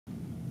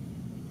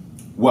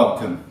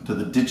Welcome to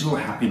the Digital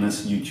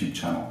Happiness YouTube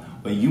channel,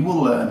 where you will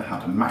learn how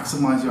to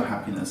maximize your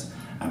happiness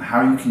and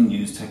how you can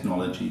use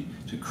technology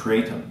to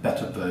create a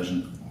better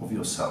version of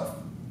yourself.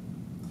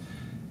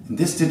 In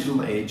this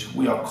digital age,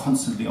 we are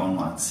constantly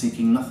online,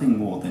 seeking nothing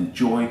more than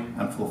joy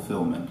and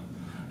fulfillment.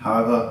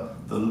 However,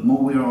 the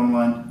more we are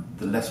online,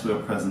 the less we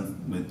are present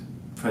with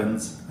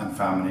friends and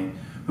family,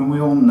 whom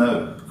we all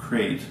know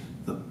create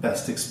the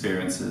best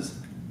experiences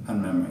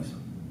and memories.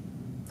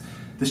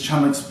 This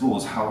channel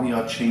explores how we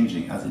are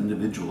changing as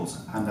individuals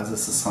and as a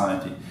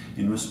society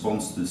in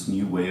response to this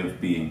new way of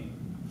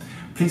being.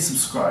 Please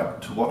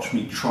subscribe to watch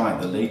me try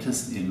the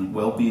latest in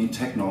well-being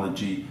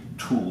technology,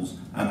 tools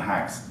and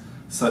hacks,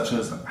 such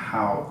as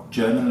how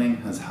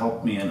journaling has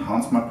helped me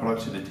enhance my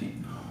productivity,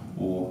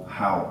 or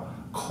how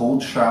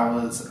cold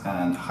showers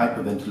and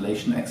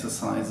hyperventilation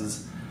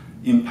exercises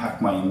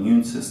impact my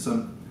immune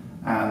system,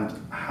 and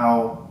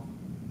how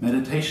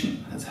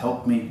meditation has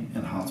helped me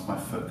enhance my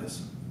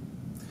focus.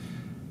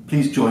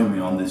 Please join me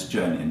on this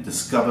journey and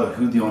discover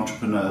who the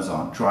entrepreneurs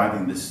are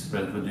driving this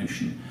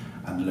revolution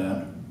and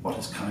learn what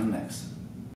is coming next.